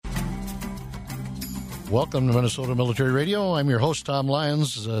Welcome to Minnesota Military Radio. I'm your host, Tom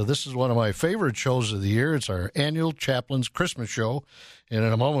Lyons. This is one of my favorite shows of the year. It's our annual Chaplains Christmas show. And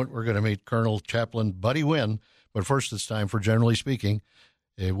in a moment, we're going to meet Colonel Chaplain Buddy Wynn. But first, it's time for Generally Speaking,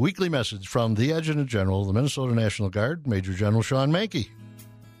 a weekly message from the Adjutant General of the Minnesota National Guard, Major General Sean Mankey.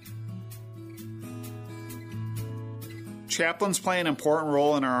 Chaplains play an important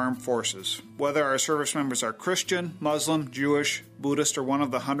role in our armed forces. Whether our service members are Christian, Muslim, Jewish, Buddhist, or one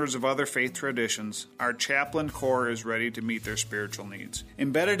of the hundreds of other faith traditions, our chaplain corps is ready to meet their spiritual needs.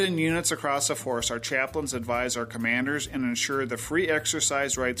 Embedded in units across the force, our chaplains advise our commanders and ensure the free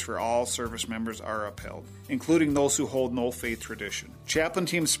exercise rights for all service members are upheld, including those who hold no faith tradition. Chaplain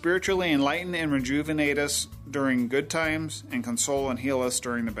teams spiritually enlighten and rejuvenate us during good times and console and heal us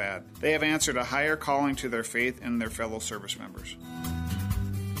during the bad. They have answered a higher calling to their faith and their fellow service members.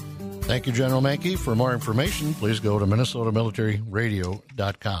 Thank you, General Mankey. For more information, please go to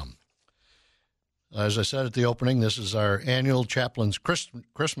minnesotamilitaryradio.com. As I said at the opening, this is our annual Chaplains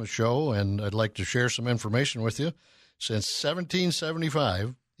Christmas show, and I'd like to share some information with you. Since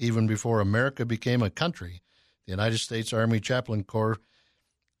 1775, even before America became a country, the United States Army Chaplain Corps'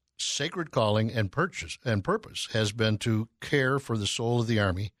 sacred calling and purpose has been to care for the soul of the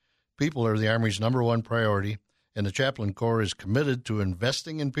Army. People are the Army's number one priority, and the Chaplain Corps is committed to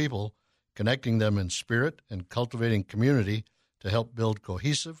investing in people, connecting them in spirit, and cultivating community to help build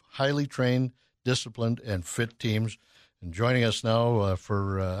cohesive, highly trained, disciplined, and fit teams. And joining us now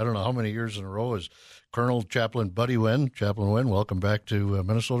for I don't know how many years in a row is Colonel Chaplain Buddy Wynn. Chaplain Wynn, welcome back to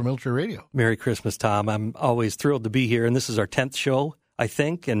Minnesota Military Radio. Merry Christmas, Tom. I'm always thrilled to be here, and this is our 10th show, I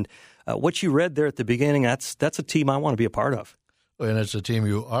think. And what you read there at the beginning, that's a team I want to be a part of. And it's a team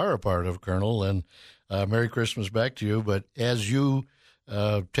you are a part of, Colonel, and Merry Christmas back to you. But as you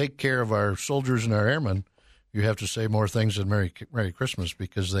take care of our soldiers and our airmen, you have to say more things than Merry Christmas,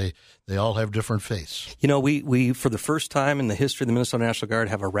 because they all have different faiths. You know, we for the first time in the history of the Minnesota National Guard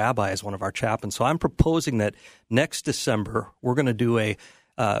have a rabbi as one of our chaplains. So I'm proposing that next December we're going to do a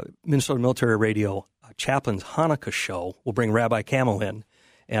Minnesota Military Radio Chaplains Hanukkah show. We'll bring Rabbi Camel in,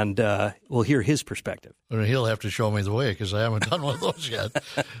 and we'll hear his perspective. And he'll have to show me the way, because I haven't done one of those yet.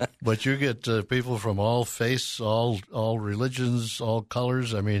 But you get people from all faiths, all religions, all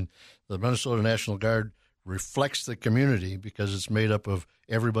colors. I mean, the Minnesota National Guard reflects the community because it's made up of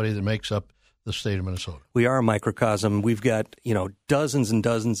everybody that makes up the state of Minnesota. We are a microcosm. We've got, dozens and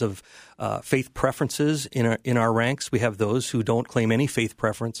dozens of faith preferences in our ranks. We have those who don't claim any faith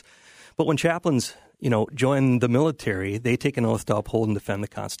preference. But when chaplains join the military, they take an oath to uphold and defend the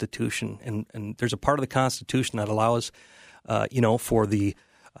Constitution. And there's a part of the Constitution that allows, for the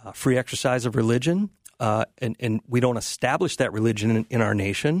free exercise of religion. And we don't establish that religion in our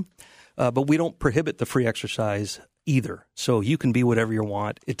nation, but we don't prohibit the free exercise either. So you can be whatever you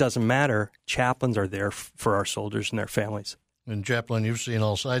want. It doesn't matter. Chaplains are there for our soldiers and their families. And Chaplain, you've seen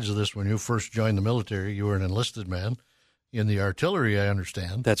all sides of this. When you first joined the military, you were an enlisted man in the artillery, I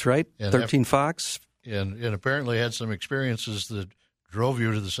understand. That's right, and 13 Fox. And apparently had some experiences that drove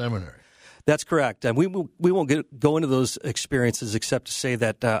you to the seminary. That's correct. And we won't go into those experiences except to say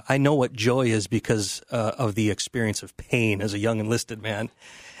that I know what joy is because of the experience of pain as a young enlisted man.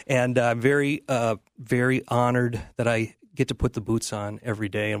 And I'm very, very honored that I get to put the boots on every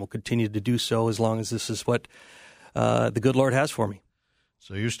day and will continue to do so as long as this is what the good Lord has for me.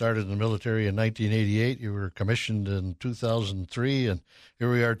 So you started in the military in 1988. You were commissioned in 2003, and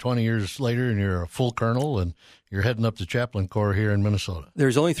here we are 20 years later, and you're a full colonel, and you're heading up the Chaplain Corps here in Minnesota.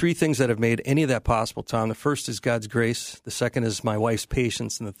 There's only three things that have made any of that possible, Tom. The first is God's grace. The second is my wife's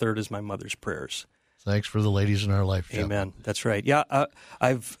patience, and the third is my mother's prayers. Thanks for the ladies in our life, Chaplain. Amen. That's right. Yeah,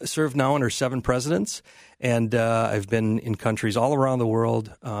 I've served now under 7 presidents, and I've been in countries all around the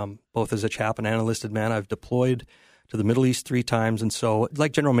world, both as a chaplain and enlisted man. I've deployed to the Middle East 3 times. And so,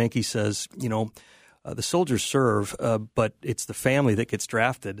 like General Mankey says, the soldiers serve, but it's the family that gets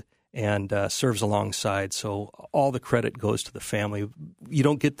drafted and serves alongside. So all the credit goes to the family. You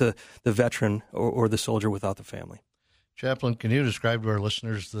don't get the veteran or the soldier without the family. Chaplain, can you describe to our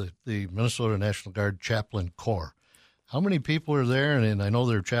listeners the Minnesota National Guard Chaplain Corps? How many people are there? And I know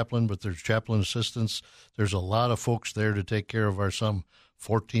they're chaplain, but there's chaplain assistants. There's a lot of folks there to take care of our some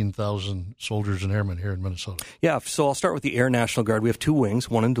 14,000 soldiers and airmen here in Minnesota. Yeah, so I'll start with the Air National Guard. We have 2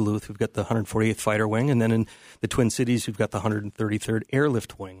 wings, one in Duluth. We've got the 148th Fighter Wing, and then in the Twin Cities, we've got the 133rd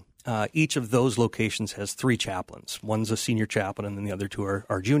Airlift Wing. Each of those locations has 3 chaplains. One's a senior chaplain, and then the other 2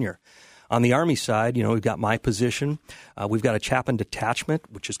 are junior. On the Army side, we've got my position. We've got a chaplain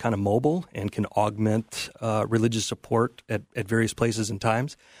detachment, which is kind of mobile and can augment religious support at various places and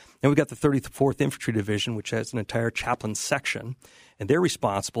times. And we've got the 34th Infantry Division, which has an entire chaplain section. And they're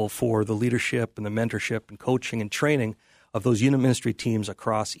responsible for the leadership and the mentorship and coaching and training of those unit ministry teams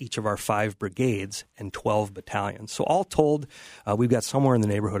across each of our 5 brigades and 12 battalions. So all told, we've got somewhere in the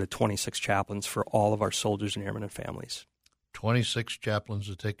neighborhood of 26 chaplains for all of our soldiers and airmen and families. 26 chaplains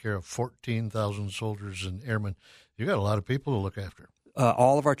to take care of 14,000 soldiers and airmen. You got a lot of people to look after.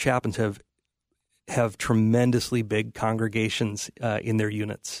 All of our chaplains have tremendously big congregations in their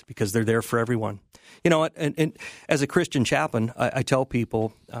units because they're there for everyone. You know, and as a Christian chaplain, I tell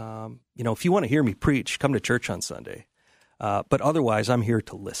people, if you want to hear me preach, come to church on Sunday. But otherwise, I'm here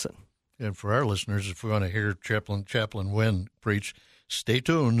to listen. And for our listeners, if we want to hear Chaplain Wynn preach, stay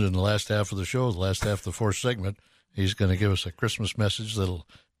tuned in the last half of the show, the last half of the 4th segment. He's going to give us a Christmas message that'll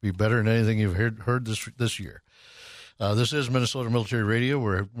be better than anything you've heard this year. This is Minnesota Military Radio.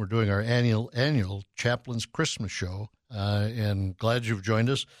 We're doing our annual Chaplains Christmas show, and glad you've joined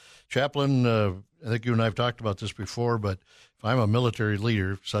us. Chaplain, I think you and I have talked about this before, but if I'm a military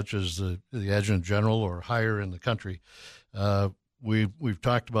leader, such as the adjutant general or higher in the country, we've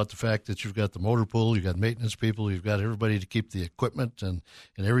talked about the fact that you've got the motor pool, you've got maintenance people, you've got everybody to keep the equipment and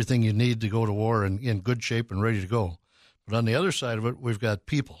everything you need to go to war in good shape and ready to go. But on the other side of it, we've got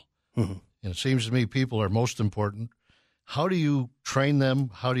people. Mm-hmm. And it seems to me people are most important. How do you train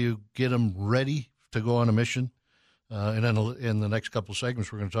them? How do you get them ready to go on a mission? And then in the next couple of segments,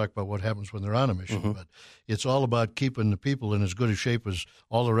 we're going to talk about what happens when they're on a mission. Mm-hmm. But it's all about keeping the people in as good a shape as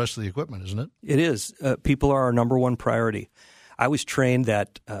all the rest of the equipment, isn't it? It is. People are our number one priority. I was trained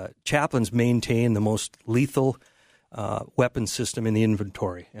that chaplains maintain the most lethal weapon system in the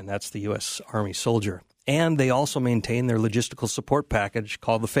inventory, and that's the U.S. Army soldier. And they also maintain their logistical support package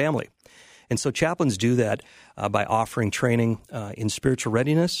called the family. And so chaplains do that by offering training in spiritual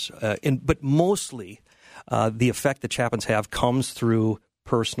readiness, but mostly the effect that chaplains have comes through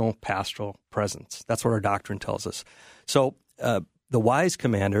personal pastoral presence. That's what our doctrine tells us. So the wise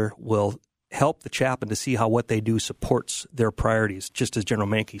commander will help the chaplain to see how what they do supports their priorities, just as General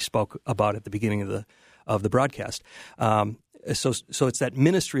Mankey spoke about at the beginning of the broadcast. So it's that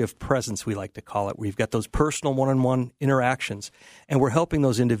ministry of presence, we like to call it, where you've got those personal one-on-one interactions, and we're helping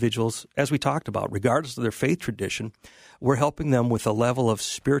those individuals, as we talked about, regardless of their faith tradition, we're helping them with a level of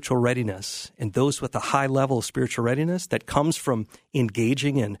spiritual readiness, and those with a high level of spiritual readiness that comes from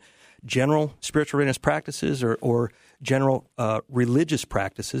engaging in general spiritual readiness practices or general religious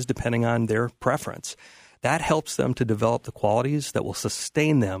practices, depending on their preference. That helps them to develop the qualities that will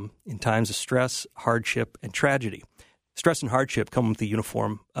sustain them in times of stress, hardship, and tragedy. Stress and hardship come with the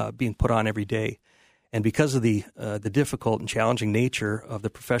uniform being put on every day. And because of the difficult and challenging nature of the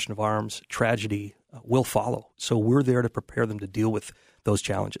profession of arms, tragedy will follow. So we're there to prepare them to deal with those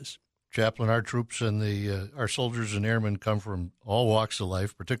challenges. Chaplain, our troops and our soldiers and airmen come from all walks of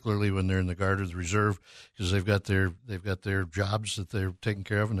life, particularly when they're in the Guard or the Reserve, because they've got their jobs that they're taking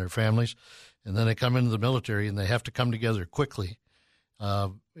care of and their families, and then they come into the military and they have to come together quickly.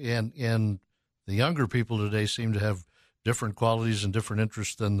 And the younger people today seem to have different qualities and different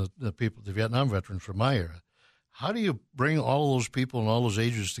interests than the Vietnam veterans from my era. How do you bring all those people and all those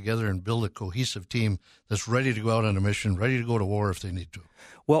ages together and build a cohesive team that's ready to go out on a mission, ready to go to war if they need to?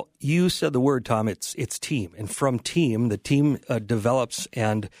 Well, you said the word, Tom. It's team. And from team, the team develops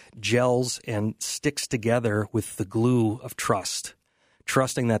and gels and sticks together with the glue of trust,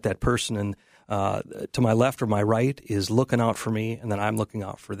 trusting that person to my left or my right is looking out for me, and then I'm looking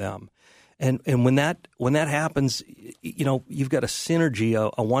out for them. And when that happens, you've got a synergy,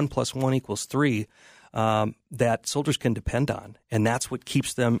 a 1 + 1 = 3, that soldiers can depend on, and that's what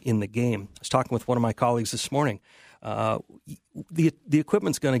keeps them in the game. I was talking with one of my colleagues this morning. The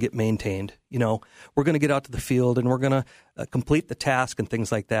equipment's going to get maintained. We're going to get out to the field and we're going to complete the task and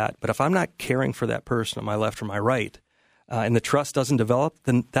things like that. But if I'm not caring for that person on my left or my right, and the trust doesn't develop,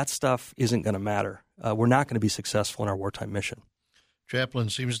 then that stuff isn't going to matter. We're not going to be successful in our wartime mission. Chaplain,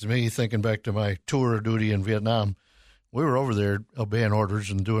 seems to me, thinking back to my tour of duty in Vietnam, we were over there obeying orders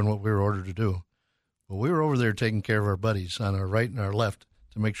and doing what we were ordered to do. But we were over there taking care of our buddies on our right and our left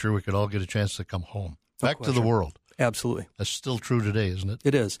to make sure we could all get a chance to come home. Back to the world. Absolutely. That's still true today, isn't it?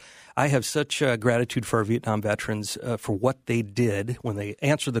 It is. I have such gratitude for our Vietnam veterans for what they did when they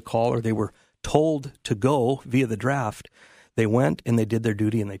answered the call or they were told to go via the draft. They went and they did their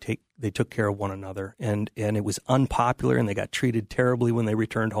duty and they took care of one another. And it was unpopular and they got treated terribly when they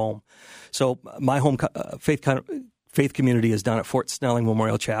returned home. So my home faith community is down at Fort Snelling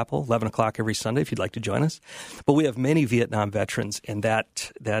Memorial Chapel, 11 o'clock every Sunday if you'd like to join us. But we have many Vietnam veterans, and that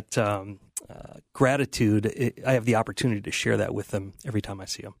gratitude, I have the opportunity to share that with them every time I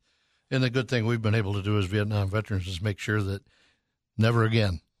see them. And the good thing we've been able to do as Vietnam veterans is make sure that never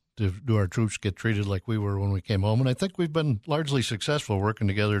again do our troops get treated like we were when we came home. And I think we've been largely successful working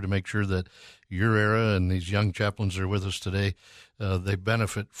together to make sure that your era and these young chaplains that are with us today, they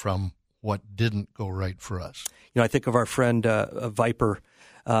benefit from what didn't go right for us. I think of our friend Viper,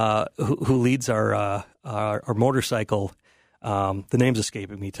 who leads our motorcycle. The name's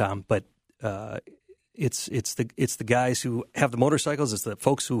escaping me, Tom, but it's the guys who have the motorcycles. It's the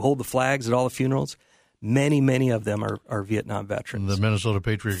folks who hold the flags at all the funerals. Many of them are Vietnam veterans. The Minnesota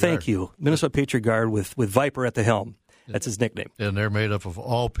Patriot Guard. Thank you. Minnesota Patriot Guard with Viper at the helm. That's his nickname. And they're made up of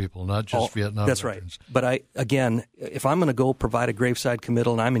all people, not just Vietnam that's veterans. Right. But if I'm going to go provide a graveside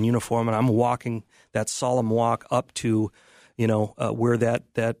committal and I'm in uniform and I'm walking that solemn walk up to, where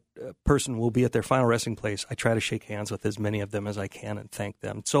that person will be at their final resting place, I try to shake hands with as many of them as I can and thank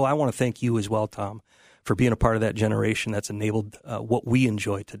them. So I want to thank you as well, Tom, for being a part of that generation that's enabled what we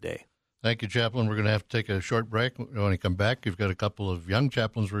enjoy today. Thank you, Chaplain. We're going to have to take a short break. When you come back, you've got a couple of young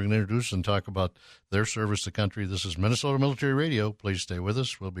chaplains we're going to introduce and talk about their service to the country. This is Minnesota Military Radio. Please stay with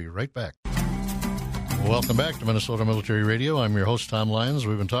us. We'll be right back. Welcome back to Minnesota Military Radio. I'm your host, Tom Lyons.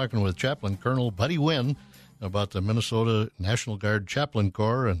 We've been talking with Chaplain Colonel Buddy Wynn about the Minnesota National Guard Chaplain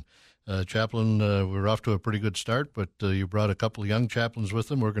Corps. And Chaplain, we're off to a pretty good start, but you brought a couple of young chaplains with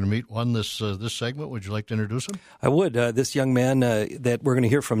them. We're going to meet one this segment. Would you like to introduce him? I would. This young man that we're going to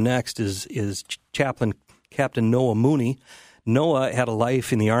hear from next is Chaplain Captain Noah Mooney. Noah had a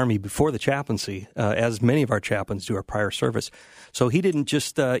life in the Army before the chaplaincy, as many of our chaplains do our prior service. So he didn't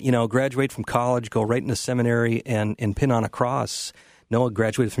just graduate from college, go right into seminary, and pin on a cross. Noah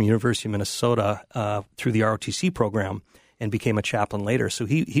graduated from the University of Minnesota through the ROTC program and became a chaplain later. So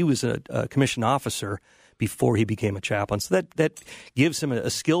he was a commissioned officer before he became a chaplain. So that gives him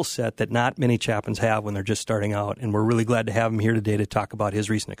a skill set that not many chaplains have when they're just starting out. And we're really glad to have him here today to talk about his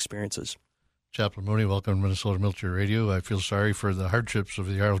recent experiences. Chaplain Mooney, welcome to Minnesota Military Radio. I feel sorry for the hardships of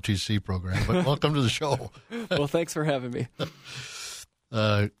the ROTC program, but welcome to the show. Well, thanks for having me.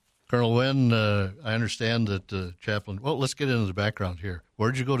 Colonel Wynn, I understand that Chaplain, well, let's get into the background here.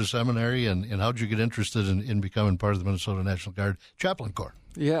 Where did you go to seminary, and how did you get interested in becoming part of the Minnesota National Guard Chaplain Corps?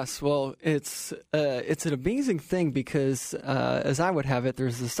 Yes, well, it's an amazing thing because, as I would have it,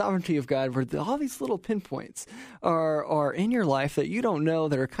 there's the sovereignty of God where all these little pinpoints are in your life that you don't know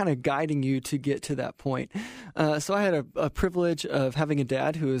that are kind of guiding you to get to that point. So I had a privilege of having a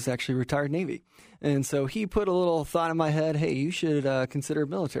dad who is actually retired Navy. And so he put a little thought in my head, hey, you should consider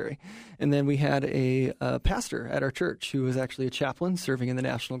military. And then we had a pastor at our church who was actually a chaplain serving in the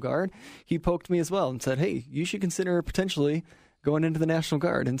National Guard. He poked me as well and said, hey, you should consider potentially going into the National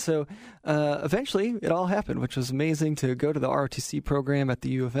Guard. And so eventually it all happened, which was amazing to go to the ROTC program at the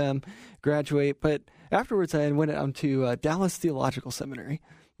U of M, graduate. But afterwards I went on to Dallas Theological Seminary,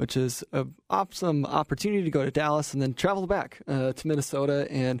 which is an awesome opportunity to go to Dallas and then travel back to Minnesota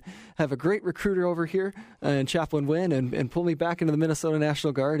and have a great recruiter over here and Chaplain Wynn and pull me back into the Minnesota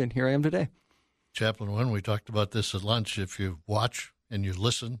National Guard, and here I am today. Chaplain Wynn, we talked about this at lunch. If you watch and you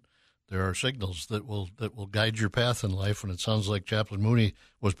listen, there are signals that will guide your path in life, and it sounds like Chaplain Mooney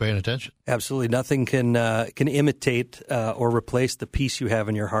was paying attention. Absolutely. Nothing can imitate or replace the peace you have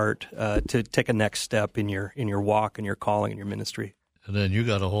in your heart to take a next step in your walk and your calling and your ministry. And then you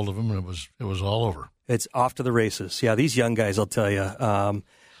got a hold of him, and it was all over. It's off to the races. Yeah, these young guys, I'll tell you,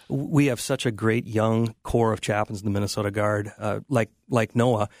 we have such a great young core of chaplains in the Minnesota Guard, like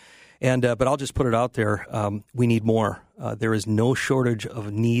Noah. And but I'll just put it out there: we need more. There is no shortage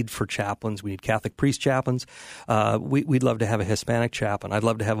of need for chaplains. We need Catholic priest chaplains. We'd love to have a Hispanic chaplain. I'd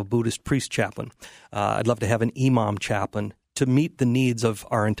love to have a Buddhist priest chaplain. I'd love to have an imam chaplain to meet the needs of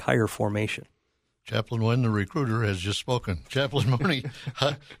our entire formation. Chaplain Wynn, the recruiter, has just spoken. Chaplain Mooney,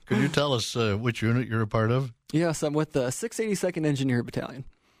 could you tell us which unit you're a part of? Yes, I'm with the 682nd Engineer Battalion.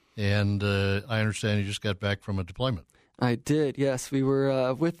 And I understand you just got back from a deployment. I did, yes. We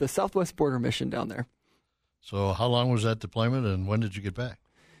were with the Southwest Border Mission down there. So how long was that deployment, and when did you get back?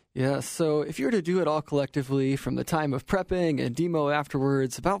 Yeah, so if you were to do it all collectively from the time of prepping and demo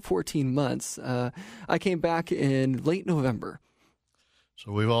afterwards, about 14 months, I came back in late November.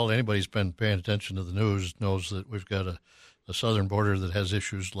 So anybody who's been paying attention to the news knows that we've got a southern border that has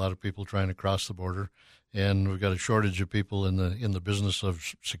issues, a lot of people trying to cross the border, and we've got a shortage of people in the business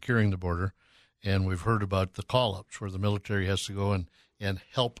of securing the border, and we've heard about the call-ups where the military has to go and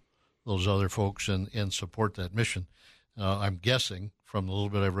help those other folks and support that mission. I'm guessing from the little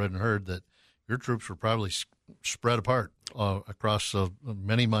bit I've read and heard that your troops were probably spread apart across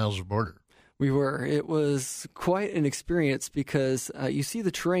many miles of border. We were. It was quite an experience because you see the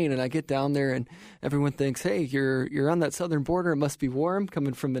train, and I get down there, and everyone thinks, "Hey, you're on that southern border. It must be warm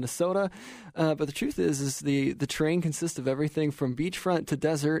coming from Minnesota." But the truth is the train consists of everything from beachfront to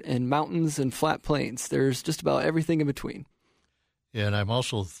desert and mountains and flat plains. There's just about everything in between. Yeah, and I'm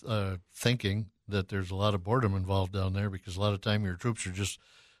also thinking that there's a lot of boredom involved down there because a lot of time your troops are just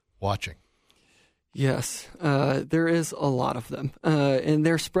watching. Yes, there is a lot of them, and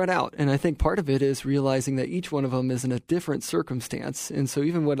they're spread out. And I think part of it is realizing that each one of them is in a different circumstance. And so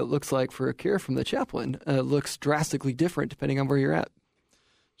even what it looks like for a care from the chaplain looks drastically different depending on where you're at.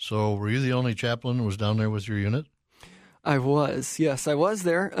 So were you the only chaplain who was down there with your unit? I was. Yes, I was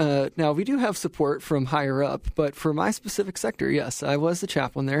there. Now, we do have support from higher up, but for my specific sector, yes, I was the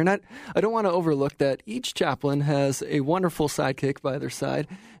chaplain there. And I don't want to overlook that each chaplain has a wonderful sidekick by their side,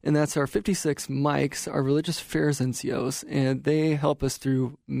 and that's our 56 Mikes, our religious affairs NCOs, and they help us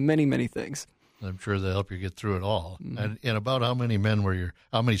through many, many things. I'm sure they help you get through it all. Mm-hmm. And about how many men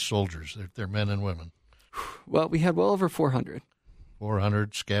how many soldiers? They're men and women. Well, we had well over 400.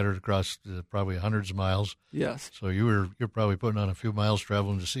 400 scattered across probably hundreds of miles. Yes. So you're probably putting on a few miles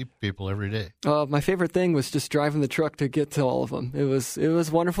traveling to see people every day. My favorite thing was just driving the truck to get to all of them. It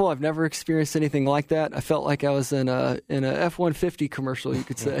was wonderful. I've never experienced anything like that. I felt like I was in a F-150 commercial, you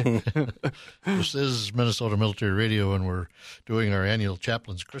could say. This is Minnesota Military Radio, and we're doing our annual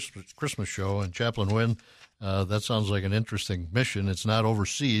Chaplains Christmas show. And Chaplain Wynn, that sounds like an interesting mission. It's not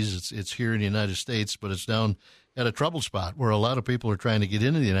overseas. It's here in the United States, but it's down at a trouble spot where a lot of people are trying to get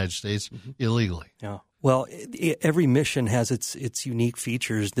into the United States illegally. Yeah. Well, every mission has its unique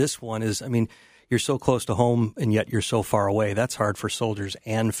features. This one is, you're so close to home and yet you're so far away. That's hard for soldiers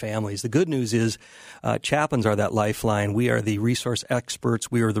and families. The good news is chaplains are that lifeline. We are the resource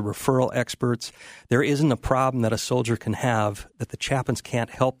experts. We are the referral experts. There isn't a problem that a soldier can have that the chaplains can't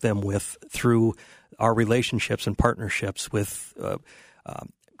help them with through our relationships and partnerships with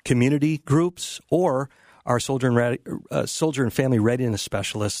community groups or our soldier and family readiness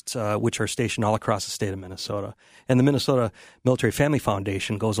specialists, which are stationed all across the state of Minnesota. And the Minnesota Military Family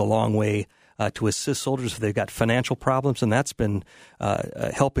Foundation goes a long way to assist soldiers if they've got financial problems, and that's been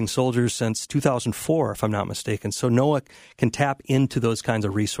helping soldiers since 2004, if I'm not mistaken. So NOAA can tap into those kinds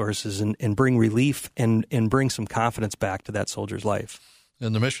of resources and bring relief and bring some confidence back to that soldier's life.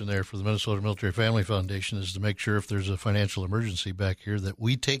 And the mission there for the Minnesota Military Family Foundation is to make sure if there's a financial emergency back here that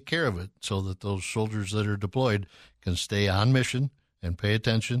we take care of it so that those soldiers that are deployed can stay on mission and pay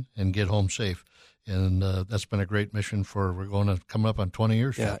attention and get home safe. And that's been a great mission we're going to come up on 20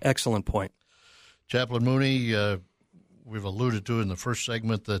 years. Yeah, excellent point. Chaplain Mooney, we've alluded to in the first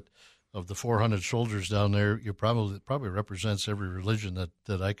segment that of the 400 soldiers down there, you probably represents every religion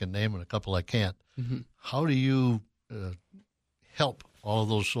that I can name and a couple I can't. Mm-hmm. How do you help all of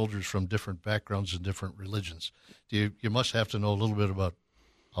those soldiers from different backgrounds and different religions? You must have to know a little bit about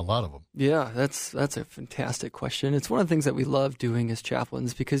a lot of them. Yeah, that's a fantastic question. It's one of the things that we love doing as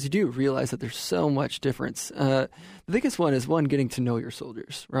chaplains because you do realize that there's so much difference. The biggest one is, getting to know your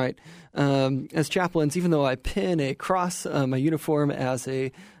soldiers, right? As chaplains, even though I pin a cross my uniform as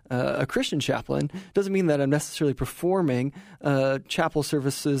a Christian chaplain, doesn't mean that I'm necessarily performing chapel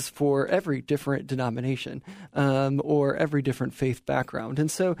services for every different denomination or every different faith background.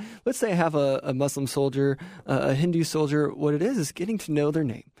 And so let's say I have a Muslim soldier, a Hindu soldier. What it is getting to know their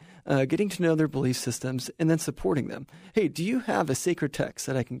name. Getting to know their belief systems, and then supporting them. Hey, do you have a sacred text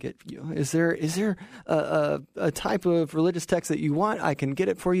that I can get you? Is there a type of religious text that you want? I can get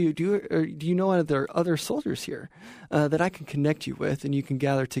it for you. Do you know are there other soldiers here that I can connect you with, and you can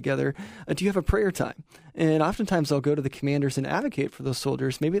gather together? Do you have a prayer time? And oftentimes I'll go to the commanders and advocate for those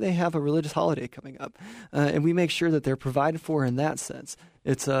soldiers. Maybe they have a religious holiday coming up, and we make sure that they're provided for in that sense.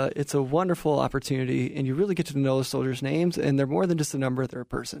 It's a wonderful opportunity, and you really get to know the soldiers' names, and they're more than just a number; they're a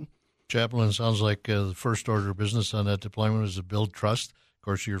person. Chaplain, sounds like the first order of business on that deployment is to build trust. Of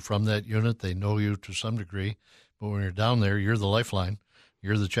course, you're from that unit; they know you to some degree, but when you're down there, you're the lifeline,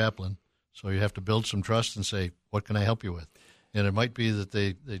 you're the chaplain, so you have to build some trust and say, "What can I help you with?" And it might be that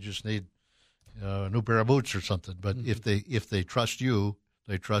they just need a new pair of boots or something, but mm-hmm. if they trust you,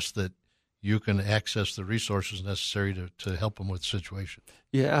 they trust that you can access the resources necessary to help them with the situation.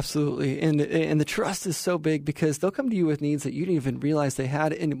 Yeah, absolutely. And the trust is so big because they'll come to you with needs that you didn't even realize they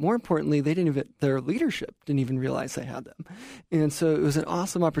had. And more importantly, their leadership didn't even realize they had them. And so it was an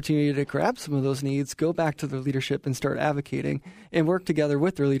awesome opportunity to grab some of those needs, go back to their leadership and start advocating and work together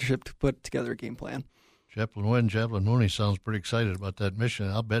with their leadership to put together a game plan. Chaplain Mooney sounds pretty excited about that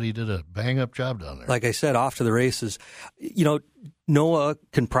mission. I'll bet he did a bang-up job down there. Like I said, off to the races. Noah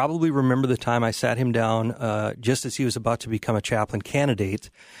can probably remember the time I sat him down just as he was about to become a chaplain candidate,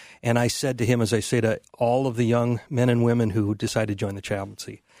 And I said to him, as I say to all of the young men and women who decide to join the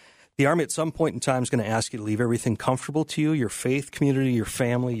chaplaincy, the Army at some point in time is going to ask you to leave everything comfortable to you, your faith community, your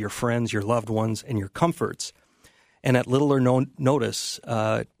family, your friends, your loved ones, and your comforts, and at little or no notice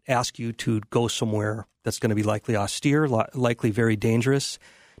ask you to go somewhere that's going to be likely austere, likely very dangerous,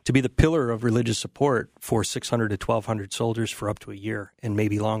 to be the pillar of religious support for 600 to 1,200 soldiers for up to a year and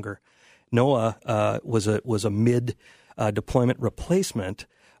maybe longer. Noah was a mid-deployment replacement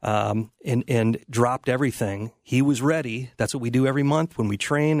and dropped everything. He was ready. That's what we do every month when we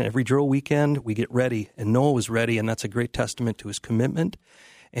train. Every drill weekend, we get ready. And Noah was ready, and that's a great testament to his commitment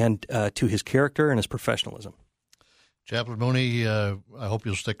and to his character and his professionalism. Chaplain Mooney, I hope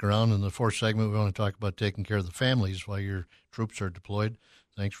you'll stick around. In the fourth segment, we want to talk about taking care of the families while your troops are deployed.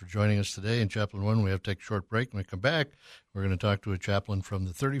 Thanks for joining us today. In Chaplain 1, we have to take a short break. When we come back, we're going to talk to a chaplain from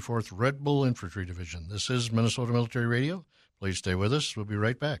the 34th Red Bull Infantry Division. This is Minnesota Military Radio. Please stay with us. We'll be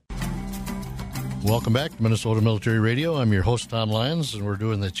right back. Welcome back to Minnesota Military Radio. I'm your host, Tom Lyons, and we're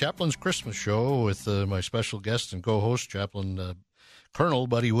doing the Chaplain's Christmas Show with my special guest and co-host, Chaplain Colonel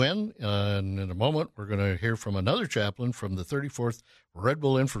Buddy Wynn. And in a moment, we're going to hear from another chaplain from the 34th Red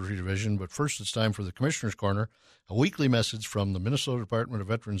Bull Infantry Division. But first, it's time for the Commissioner's Corner, a weekly message from the Minnesota Department of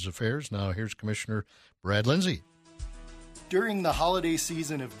Veterans Affairs. Now, here's Commissioner Brad Lindsay. During the holiday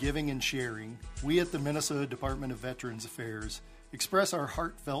season of giving and sharing, we at the Minnesota Department of Veterans Affairs express our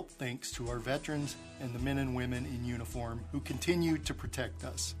heartfelt thanks to our veterans and the men and women in uniform who continue to protect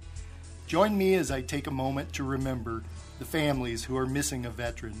us. Join me as I take a moment to remember the families who are missing a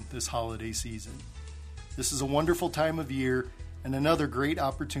veteran this holiday season. This is a wonderful time of year and another great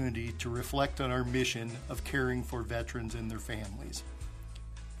opportunity to reflect on our mission of caring for veterans and their families.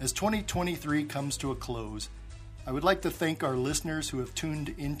 As 2023 comes to a close, I would like to thank our listeners who have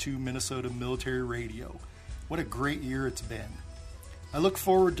tuned into Minnesota Military Radio. What a great year it's been. I look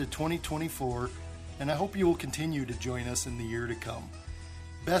forward to 2024, and I hope you will continue to join us in the year to come.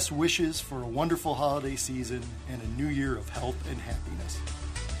 Best wishes for a wonderful holiday season and a new year of health and happiness.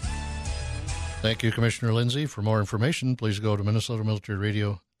 Thank you, Commissioner Lindsay. For more information, please go to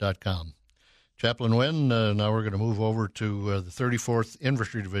minnesotamilitaryradio.com. Chaplain Wynn, now we're going to move over to the 34th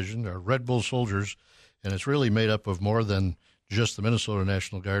Infantry Division, our Red Bull soldiers, and it's really made up of more than just the Minnesota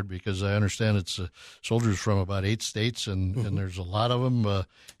National Guard, because I understand it's soldiers from about 8 states, and there's a lot of them,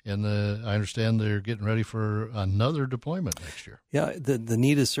 and I understand they're getting ready for another deployment next year. Yeah, the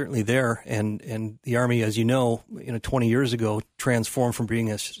need is certainly there, and the Army, as you know, 20 years ago, transformed from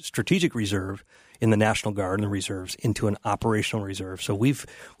being a strategic reserve in the National Guard and the reserves into an operational reserve. So we've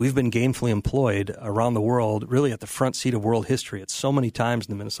been gainfully employed around the world, really at the front seat of world history. It's so many times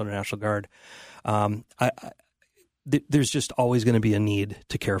in the Minnesota National Guard. There's just always going to be a need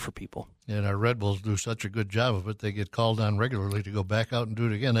to care for people. And our Red Bulls do such a good job of it, they get called on regularly to go back out and do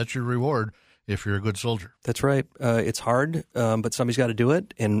it again. That's your reward if you're a good soldier. That's right. It's hard, but somebody's got to do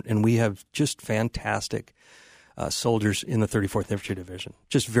it, and we have just fantastic soldiers in the 34th Infantry Division.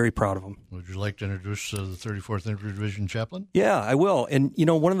 Just very proud of them. Would you like to introduce the 34th Infantry Division chaplain? Yeah, I will. And,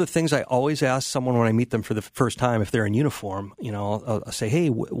 one of the things I always ask someone when I meet them for the first time, if they're in uniform, I'll say, hey,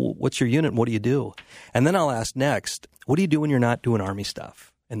 what's your unit and what do you do? And then I'll ask next, what do you do when you're not doing Army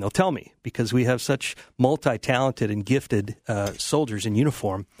stuff? And they'll tell me, because we have such multi-talented and gifted soldiers in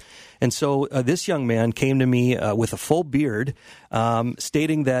uniform. And so this young man came to me with a full beard,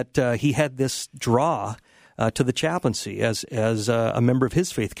 stating that he had this draw to the chaplaincy as a member of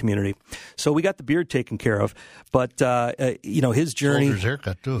his faith community. So we got the beard taken care of, but his journey. Soldier's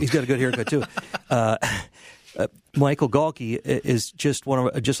haircut too. He's got a good haircut too. Michael Galkey is just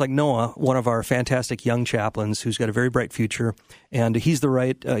like Noah, one of our fantastic young chaplains who's got a very bright future, and he's the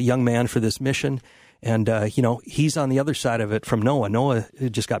right young man for this mission. And he's on the other side of it from Noah. Noah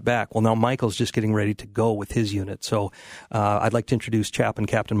just got back. Well, now Michael's just getting ready to go with his unit. So I'd like to introduce Chaplain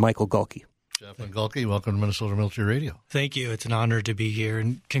Captain Michael Galkey. Chaplain Galkey, welcome to Minnesota Military Radio. Thank you. It's an honor to be here,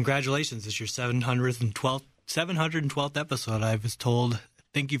 and congratulations. It's your 712th episode. I was told,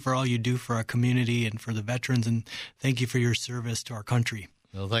 thank you for all you do for our community and for the veterans, and thank you for your service to our country.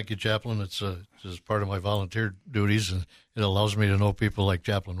 Well, thank you, Chaplain. It's part of my volunteer duties, and it allows me to know people like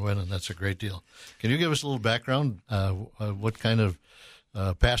Chaplain Wynn, and that's a great deal. Can you give us a little background? What kind of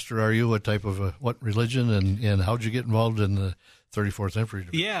pastor are you? What type of what religion, and how did you get involved in the 34th Infantry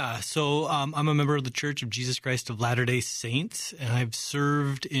Division? Yeah, so I'm a member of the Church of Jesus Christ of Latter-day Saints, and I've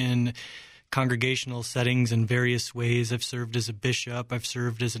served in congregational settings in various ways. I've served as a bishop. I've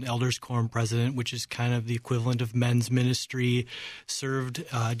served as an elders quorum president, which is kind of the equivalent of men's ministry.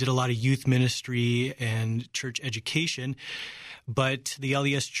 Did a lot of youth ministry and church education. But the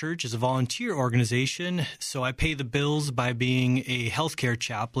LES Church is a volunteer organization, so I pay the bills by being a healthcare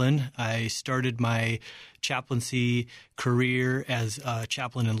chaplain. I started my chaplaincy career as a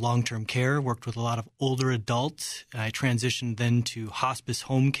chaplain in long-term care, worked with a lot of older adults. I transitioned then to hospice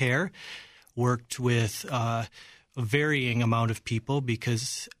home care, worked with a varying amount of people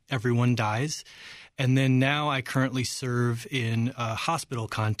because everyone dies. And then now I currently serve in a hospital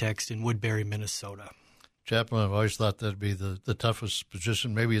context in Woodbury, Minnesota. Chaplain, I've always thought that'd be the toughest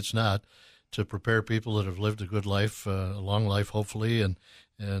position. Maybe it's not, to prepare people that have lived a good life, a long life, hopefully, and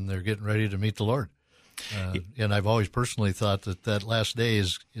they're getting ready to meet the Lord. And I've always personally thought that last day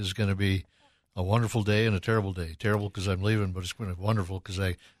is going to be a wonderful day and a terrible day. Terrible because I'm leaving, but it's going to be wonderful because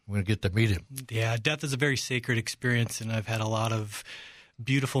I'm going to get to meet him. Yeah, death is a very sacred experience, and I've had a lot of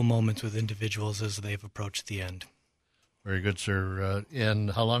beautiful moments with individuals as they've approached the end. Very good, sir.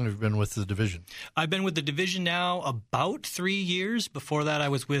 And how long have you been with the division? I've been with the division now about 3 years. Before that, I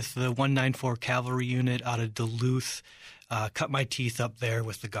was with the 194 Cavalry Unit out of Duluth. Cut my teeth up there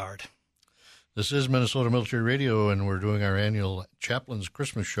with the Guard. This is Minnesota Military Radio, and we're doing our annual Chaplains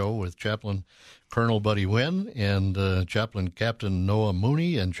Christmas Show with Chaplain Colonel Buddy Wynn and Chaplain Captain Noah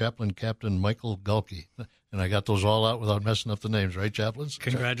Mooney and Chaplain Captain Michael Gulke. And I got those all out without messing up the names, right, Chaplains?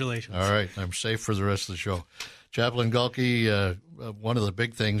 Congratulations. All right. I'm safe for the rest of the show. Chaplain Gulke, one of the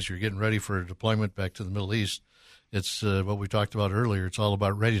big things, you're getting ready for a deployment back to the Middle East. It's what we talked about earlier. It's all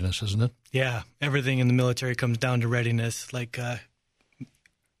about readiness, isn't it? Yeah. Everything in the military comes down to readiness. Like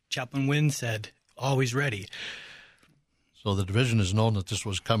Chaplain Wynn said, always ready. So the division has known that this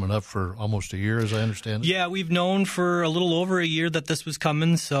was coming up for almost a year, as I understand it? Yeah, we've known for a little over a year that this was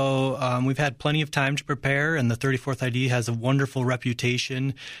coming, so we've had plenty of time to prepare, and the 34th ID has a wonderful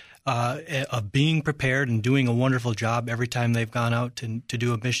reputation of being prepared and doing a wonderful job every time they've gone out to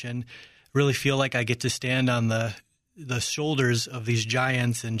do a mission. Really feel like I get to stand on the shoulders of these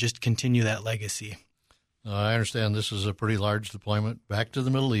giants and just continue that legacy. I understand this is a pretty large deployment back to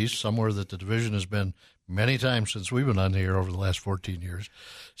the Middle East, somewhere that the division has been many times since we've been on the air over the last 14 years.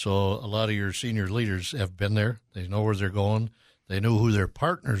 So a lot of your senior leaders have been there. They know where they're going. They know who their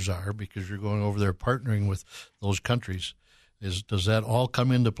partners are because you're going over there partnering with those countries. Does that all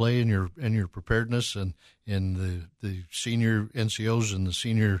come into play in your preparedness and in the senior NCOs and the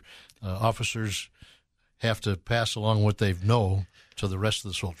senior officers have to pass along what they know to the rest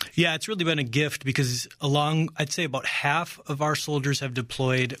of the soldiers? Yeah, it's really been a gift because I'd say about half of our soldiers have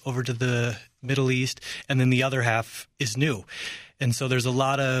deployed over to the Middle East, and then the other half is new. And so there's a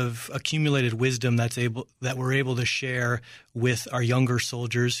lot of accumulated wisdom that we're able to share with our younger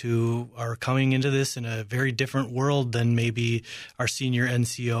soldiers who are coming into this in a very different world than maybe our senior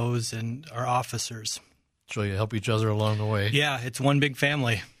NCOs and our officers. So you help each other along the way. Yeah, it's one big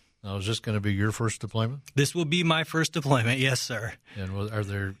family. Now, is this going to be your first deployment? This will be my first deployment, yes, sir. And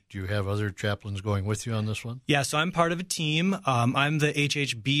do you have other chaplains going with you on this one? Yeah, so I'm part of a team. I'm the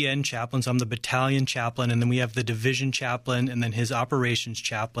HHBN chaplain, so I'm the battalion chaplain, and then we have the division chaplain, and then his operations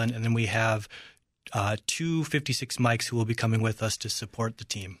chaplain, and then we have 2 56 Mikes who will be coming with us to support the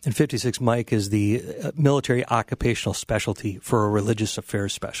team. And 56 Mike is the military occupational specialty for a religious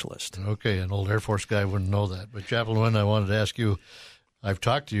affairs specialist. Okay, an old Air Force guy wouldn't know that. But Chaplain Wynn, I wanted to ask you, I've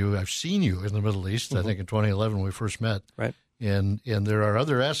talked to you, I've seen you in the Middle East, I think in 2011 when we first met. Right. And there are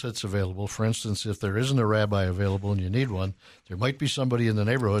other assets available. For instance, if there isn't a rabbi available and you need one, there might be somebody in the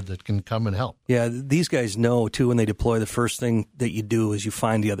neighborhood that can come and help. Yeah, these guys know, too, when they deploy, the first thing that you do is you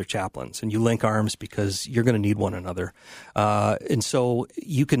find the other chaplains, and you link arms because you're going to need one another. And so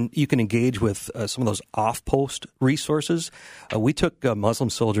you can engage with some of those off-post resources. We took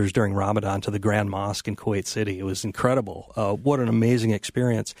Muslim soldiers during Ramadan to the Grand Mosque in Kuwait City. It was incredible. What an amazing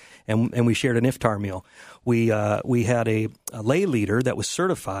experience. And we shared an iftar meal. We had a lay leader that was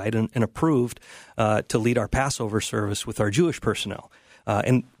certified and approved to lead our Passover service with our Jewish personnel.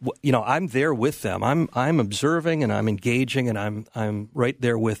 And I'm there with them. I'm observing and I'm engaging and I'm right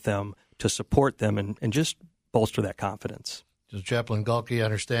there with them to support them and just bolster that confidence. Does Chaplain Gulke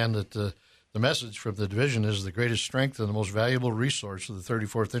understand that the message from the division is the greatest strength and the most valuable resource of the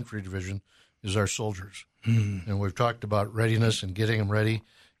 34th Infantry Division is our soldiers? And we've talked about readiness and getting them ready.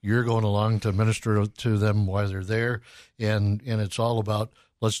 You're going along to minister to them while they're there, and it's all about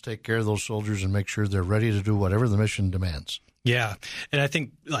let's take care of those soldiers and make sure they're ready to do whatever the mission demands. Yeah, and I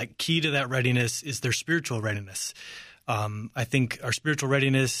think key to that readiness is their spiritual readiness. I think our spiritual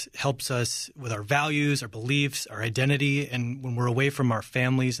readiness helps us with our values, our beliefs, our identity. And when we're away from our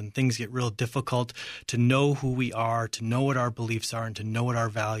families and things get real difficult, to know who we are, to know what our beliefs are, and to know what our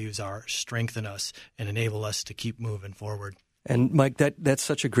values are, strengthen us and enable us to keep moving forward. And Mike, that's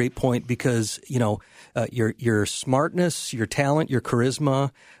such a great point because, your smartness, your talent, your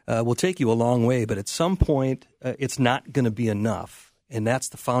charisma will take you a long way. But at some point, it's not going to be enough. And that's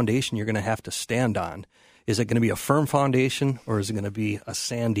the foundation you're going to have to stand on. Is it going to be a firm foundation, or is it going to be a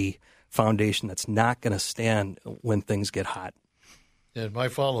sandy foundation that's not going to stand when things get hot? And my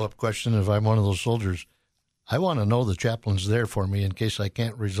follow-up question, if I'm one of those soldiers, I want to know the chaplain's there for me in case I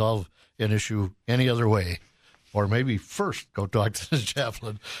can't resolve an issue any other way. Or maybe first go talk to the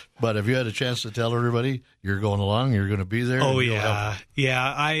chaplain. But if you had a chance to tell everybody you're going along, you're going to be there. Oh, yeah.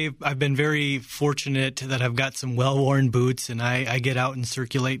 Yeah, I've been very fortunate that I've got some well-worn boots, and I get out and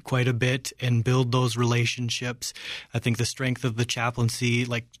circulate quite a bit and build those relationships. I think the strength of the chaplaincy,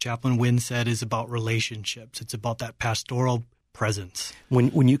 like Chaplain Wynn said, is about relationships. It's about that pastoral presence.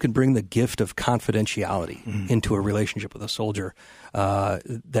 When you can bring the gift of confidentiality into a relationship with a soldier,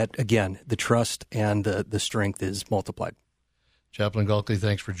 that, again, the trust and the strength is multiplied. Chaplain Galkey,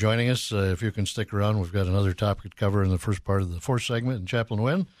 thanks for joining us. If you can stick around, we've got another topic to cover in the first part of the fourth segment. And Chaplain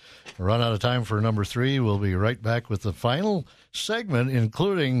Wynn, we're run out of time for number 3. We'll be right back with the final segment,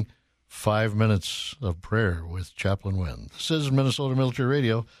 including 5 minutes of prayer with Chaplain Wynn. This is Minnesota Military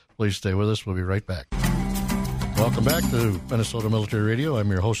Radio. Please stay with us. We'll be right back. Welcome back to Minnesota Military Radio. I'm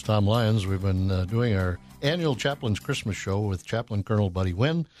your host, Tom Lyons. We've been doing our annual Chaplain's Christmas show with Chaplain Colonel Buddy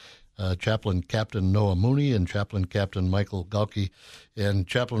Wynn, Chaplain Captain Noah Mooney, and Chaplain Captain Michael Galkey. And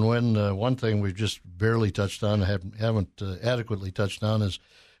Chaplain Wynn, one thing we've just barely touched on, haven't adequately touched on, is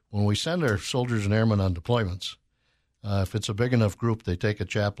when we send our soldiers and airmen on deployments, if it's a big enough group, they take a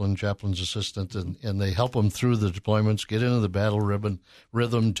chaplain's assistant, and they help them through the deployments, get into the battle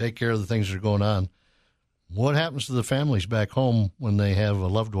rhythm, take care of the things that are going on. What happens to the families back home when they have a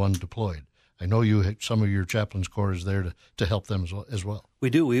loved one deployed? I know some of your chaplains' corps is there to help them as well. We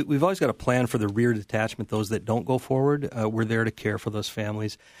do. We've always got a plan for the rear detachment, those that don't go forward. We're there to care for those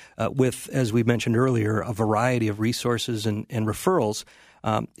families with, as we mentioned earlier, a variety of resources and referrals.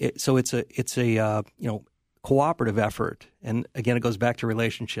 So it's a cooperative effort. And again, it goes back to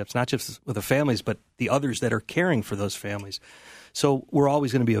relationships, not just with the families, but the others that are caring for those families. So we're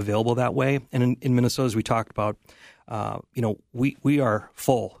always going to be available that way. And in Minnesota, as we talked about, we are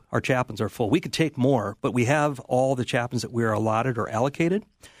full. Our chaplains are full. We could take more, but we have all the chaplains that we are allotted or allocated.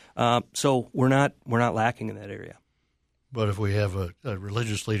 So we're not lacking in that area. But if we have a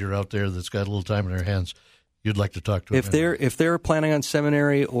religious leader out there that's got a little time in their hands, you'd like to talk to them. If they're planning on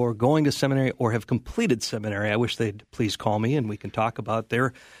seminary or going to seminary or have completed seminary, I wish they'd please call me and we can talk about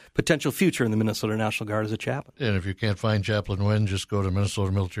their potential future in the Minnesota National Guard as a chaplain. And if you can't find Chaplain Wynn, just go to Minnesota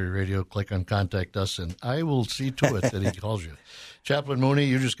Military Radio, click on Contact Us, and I will see to it that he calls you. Chaplain Mooney,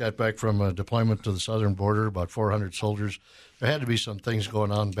 you just got back from a deployment to the southern border, about 400 soldiers. There had to be some things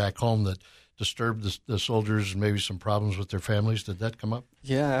going on back home that disturbed the soldiers and maybe some problems with their families. Did that come up?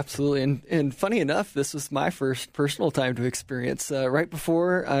 Yeah, absolutely. And funny enough, this was my first personal time to experience. Right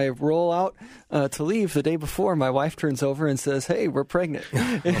before I roll out to leave, the day before, my wife turns over and says, "Hey, we're pregnant."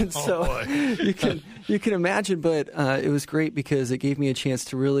 And so you can imagine, but it was great because it gave me a chance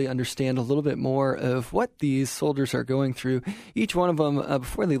to really understand a little bit more of what these soldiers are going through. Each one of them,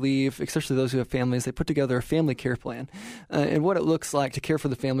 before they leave, especially those who have families, they put together a family care plan and what it looks like to care for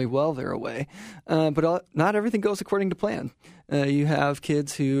the family while they're away. But not everything goes according to plan. You have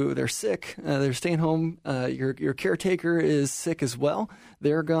kids who they're sick, they're staying home. Your caretaker is sick as well.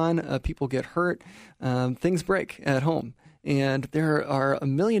 They're gone. People get hurt. Things break at home. And there are a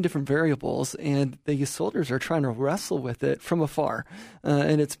million different variables, and these soldiers are trying to wrestle with it from afar.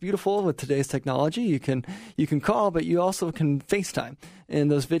 And it's beautiful with today's technology. You can call, but you also can FaceTime, and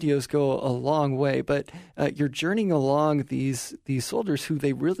those videos go a long way. But you're journeying along these soldiers who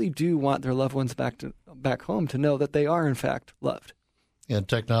they really do want their loved ones back home to know that they are in fact loved. And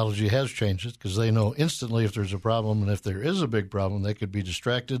technology has changed it because they know instantly if there's a problem, and if there is a big problem, they could be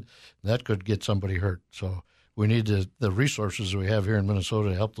distracted. That could get somebody hurt. So we need the resources we have here in Minnesota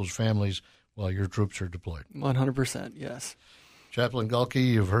to help those families while your troops are deployed. 100%, yes. Chaplain Galkey,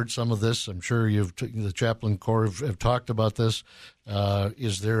 you've heard some of this. I'm sure the Chaplain Corps have talked about this.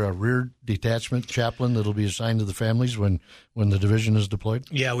 Is there a rear detachment chaplain that will be assigned to the families when the division is deployed?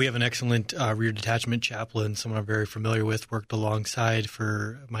 Yeah, we have an excellent rear detachment chaplain, someone I'm very familiar with, worked alongside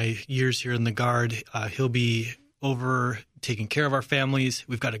for my years here in the Guard. He'll be over taking care of our families.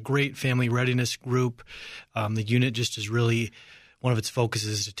 We've got a great family readiness group. The unit just is really, one of its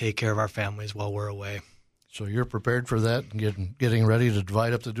focuses is to take care of our families while we're away. So you're prepared for that and getting ready to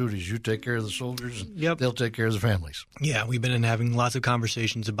divide up the duties. You take care of the soldiers, and they'll take care of the families. Yeah, we've been having lots of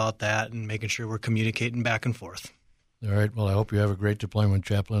conversations about that and making sure we're communicating back and forth. All right. Well, I hope you have a great deployment,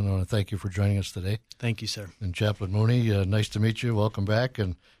 Chaplain. I want to thank you for joining us today. Thank you, sir. And Chaplain Mooney, nice to meet you. Welcome back,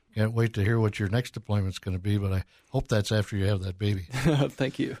 and can't wait to hear what your next deployment's going to be, but I hope that's after you have that baby.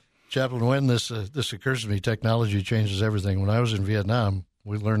 Thank you. Chaplain Nguyen, this occurs to me, technology changes everything. When I was in Vietnam,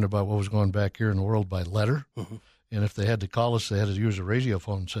 we learned about what was going back here in the world by letter. Mm-hmm. And if they had to call us, they had to use a radio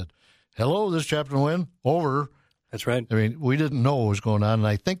phone and said, "Hello, this is Chaplain Nguyen, over." That's right. I mean, we didn't know what was going on, and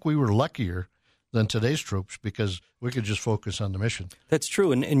I think we were luckier than today's troops because we could just focus on the mission. That's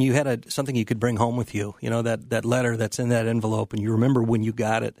true, and you had something you could bring home with you, that letter that's in that envelope, and you remember when you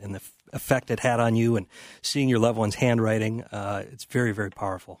got it and the effect it had on you and seeing your loved one's handwriting. It's very, very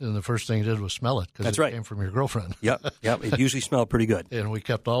powerful. And the first thing you did was smell it because it came from your girlfriend. Yep. It usually smelled pretty good. And we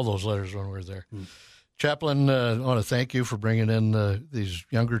kept all those letters when we were there. Chaplain, I want to thank you for bringing in these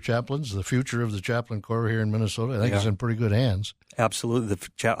younger chaplains. The future of the Chaplain Corps here in Minnesota, I think, is in pretty good hands. Absolutely.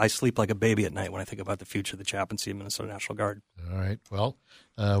 I sleep like a baby at night when I think about the future of the chaplaincy of Minnesota National Guard. All right. Well,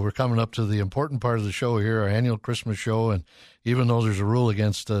 we're coming up to the important part of the show here, our annual Christmas show. And even though there's a rule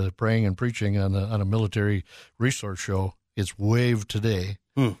against praying and preaching on a military resource show, it's waived today.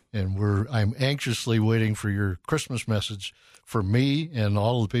 And I'm anxiously waiting for your Christmas message for me and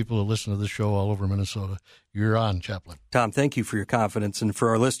all the people that listen to this show all over Minnesota. You're on, Chaplain. Tom, thank you for your confidence. And for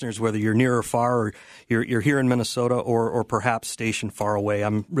our listeners, whether you're near or far, or you're here in Minnesota or perhaps stationed far away,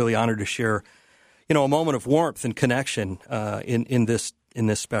 I'm really honored to share, a moment of warmth and connection in this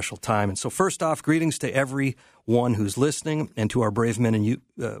special time. And so first off, greetings to everyone who's listening and to our brave men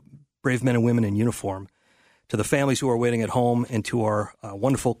and women in uniform, to the families who are waiting at home, and to our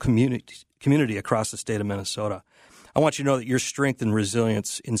wonderful community across the state of Minnesota. I want you to know that your strength and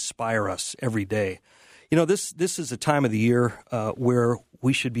resilience inspire us every day. This is a time of the year where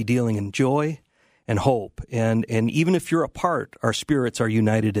we should be dealing in joy and hope. And even if you're apart, our spirits are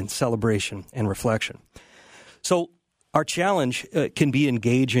united in celebration and reflection. So our challenge can be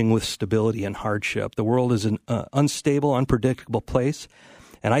engaging with stability and hardship. The world is an unstable, unpredictable place.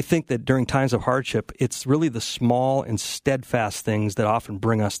 And I think that during times of hardship, it's really the small and steadfast things that often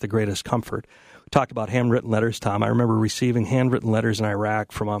bring us the greatest comfort. We talked about handwritten letters, Tom. I remember receiving handwritten letters in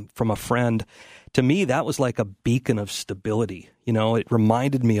Iraq from a friend. To me, that was like a beacon of stability. It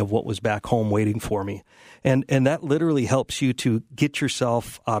reminded me of what was back home waiting for me. And that literally helps you to get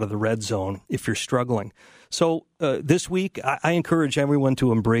yourself out of the red zone if you're struggling. So this week, I encourage everyone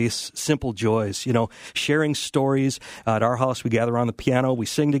to embrace simple joys, sharing stories. At our house, we gather around the piano, we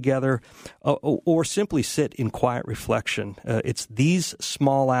sing together, or simply sit in quiet reflection. It's these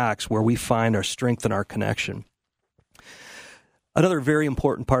small acts where we find our strength and our connection. Another very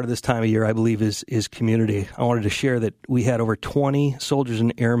important part of this time of year, I believe, is community. I wanted to share that we had over 20 soldiers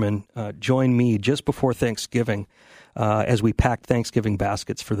and airmen join me just before Thanksgiving as we packed Thanksgiving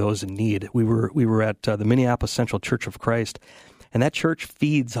baskets for those in need. We were at the Minneapolis Central Church of Christ, and that church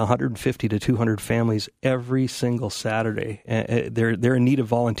feeds 150 to 200 families every single Saturday. They're in need of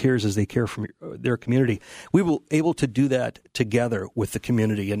volunteers as they care for their community. We were able to do that together with the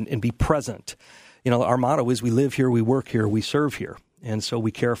community and be present. Our motto is we live here, we work here, we serve here. And so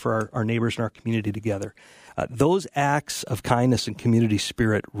we care for our neighbors and our community together. Those acts of kindness and community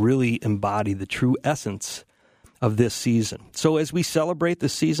spirit really embody the true essence of this season. So as we celebrate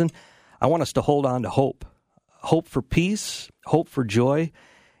this season, I want us to hold on to hope. Hope for peace, hope for joy,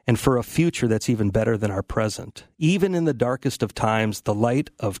 and for a future that's even better than our present. Even in the darkest of times, the light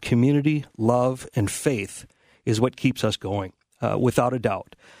of community, love, and faith is what keeps us going, without a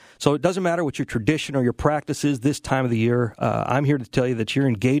doubt. So it doesn't matter what your tradition or your practice is this time of the year. I'm here to tell you that your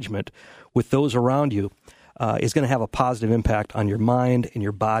engagement with those around you is going to have a positive impact on your mind and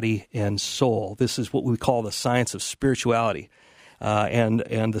your body and soul. This is what we call the science of spirituality.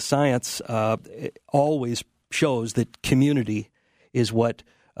 And the science always shows that community is what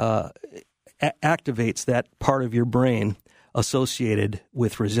activates that part of your brain associated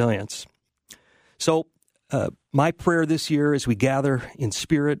with resilience. So my prayer this year as we gather in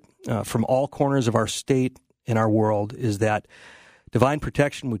spirit from all corners of our state and our world is that divine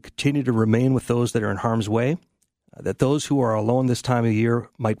protection would continue to remain with those that are in harm's way, that those who are alone this time of year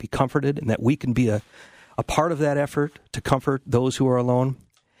might be comforted, and that we can be a part of that effort to comfort those who are alone,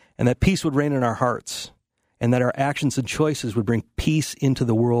 and that peace would reign in our hearts, and that our actions and choices would bring peace into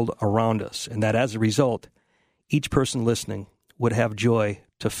the world around us, and that as a result, each person listening would have joy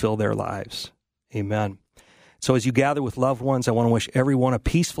to fill their lives. Amen. So as you gather with loved ones, I want to wish everyone a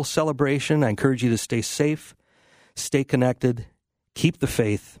peaceful celebration. I encourage you to stay safe, stay connected, keep the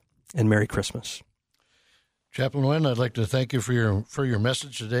faith, and Merry Christmas. Chaplain Wynn, I'd like to thank you for your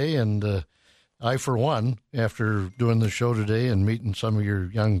message today, and I, for one, after doing the show today and meeting some of your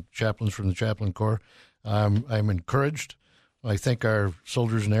young chaplains from the Chaplain Corps, I'm encouraged. I think our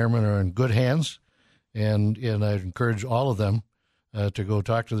soldiers and airmen are in good hands, and I'd encourage all of them to go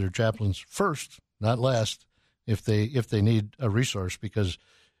talk to their chaplains first, not last, if they need a resource, because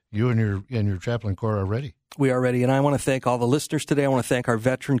you and your Chaplain Corps are ready. We are ready, and I want to thank all the listeners today. I want to thank our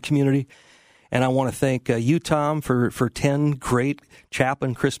veteran community, and I want to thank you, Tom, for 10 great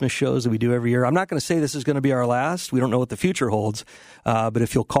chaplain Christmas shows that we do every year. I'm not going to say this is going to be our last. We don't know what the future holds, but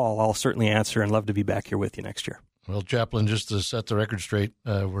if you'll call, I'll certainly answer and love to be back here with you next year. Well, Chaplain, just to set the record straight,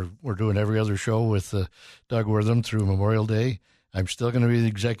 we're doing every other show with Doug Wortham through Memorial Day. I'm still going to be the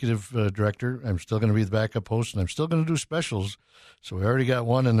executive director. I'm still going to be the backup host, and I'm still going to do specials. So we already got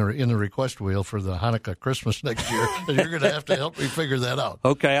one in the request wheel for the Hanukkah Christmas next year, and you're going to have to help me figure that out.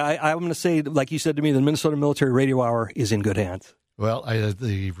 Okay, I'm going to say, like you said to me, the Minnesota Military Radio Hour is in good hands. Well,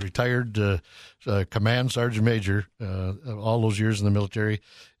 the retired command sergeant major, all those years in the military,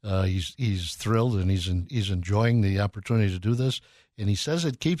 he's thrilled and he's enjoying the opportunity to do this, and he says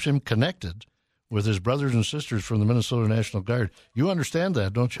it keeps him connected with his brothers and sisters from the Minnesota National Guard. You understand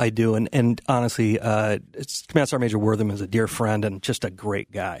that, don't you? I do, and honestly, Command Sergeant Major Wortham is a dear friend and just a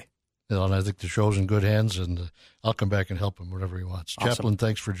great guy. And I think the show's in good hands, and I'll come back and help him whatever he wants. Awesome. Chaplain,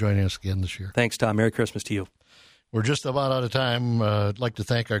 thanks for joining us again this year. Thanks, Tom. Merry Christmas to you. We're just about out of time. I'd like to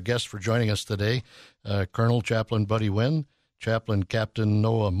thank our guests for joining us today. Colonel Chaplain Buddy Wynn, Chaplain Captain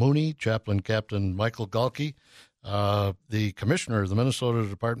Noah Mooney, Chaplain Captain Michael Galke, the Commissioner of the Minnesota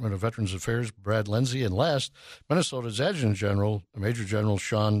Department of Veterans Affairs, Brad Lindsay, and last, Minnesota's Adjutant General, Major General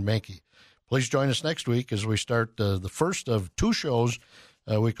Sean Mankey. Please join us next week as we start the first of two shows.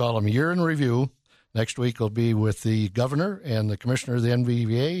 We call them Year in Review. Next week will be with the Governor and the Commissioner of the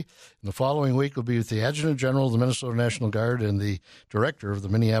NVVA. And the following week will be with the Adjutant General of the Minnesota National Guard and the Director of the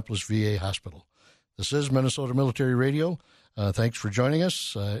Minneapolis VA Hospital. This is Minnesota Military Radio. Thanks for joining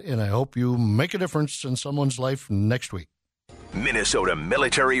us, and I hope you make a difference in someone's life next week. Minnesota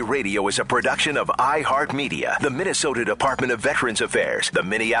Military Radio is a production of iHeartMedia, the Minnesota Department of Veterans Affairs, the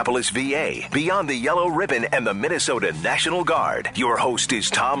Minneapolis VA, Beyond the Yellow Ribbon, and the Minnesota National Guard. Your host is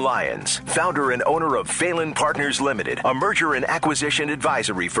Tom Lyons, founder and owner of Phelan Partners Limited, a merger and acquisition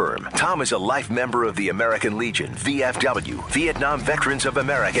advisory firm. Tom is a life member of the American Legion, VFW, Vietnam Veterans of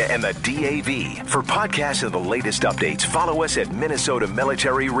America, and the DAV. For podcasts and the latest updates, follow us at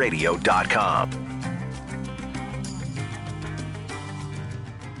MinnesotaMilitaryRadio.com.